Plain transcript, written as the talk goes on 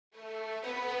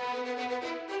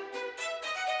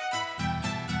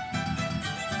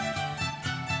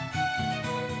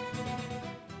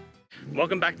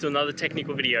Welcome back to another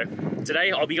technical video.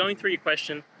 Today I'll be going through your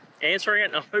question, answering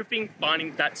it, and hoping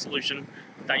finding that solution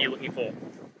that you're looking for.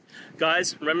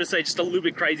 Guys, remember to stay just a little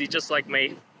bit crazy just like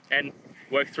me and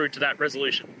work through to that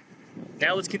resolution.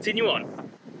 Now let's continue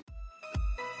on.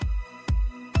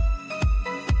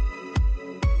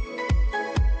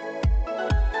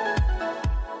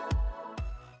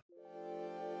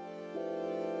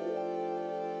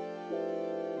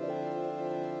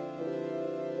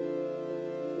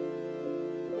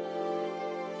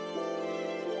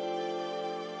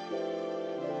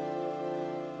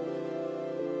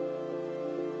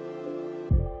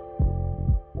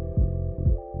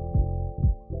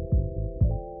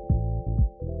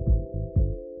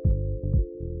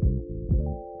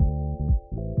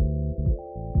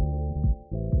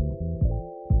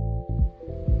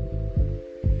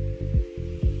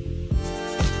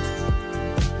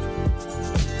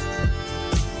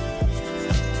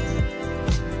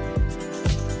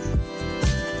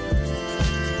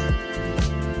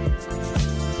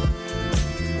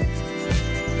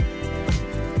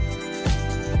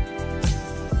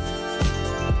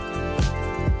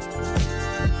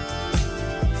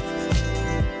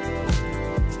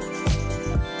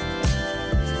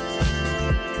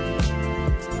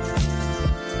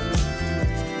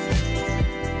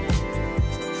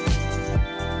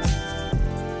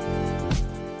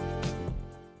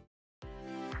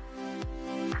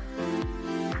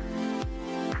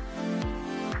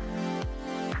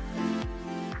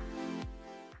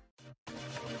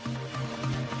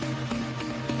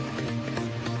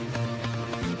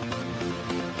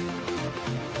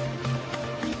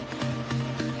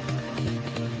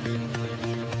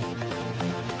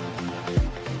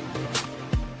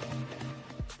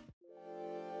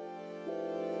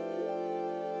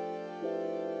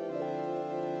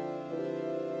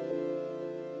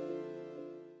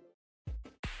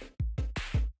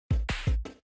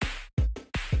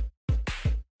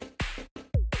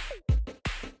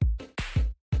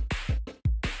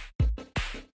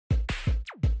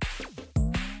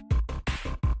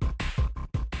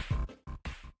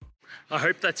 I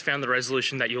hope that's found the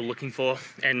resolution that you're looking for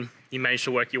and you managed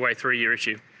to work your way through your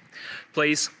issue.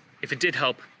 Please, if it did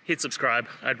help, hit subscribe.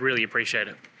 I'd really appreciate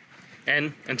it.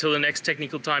 And until the next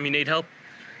technical time you need help,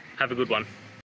 have a good one.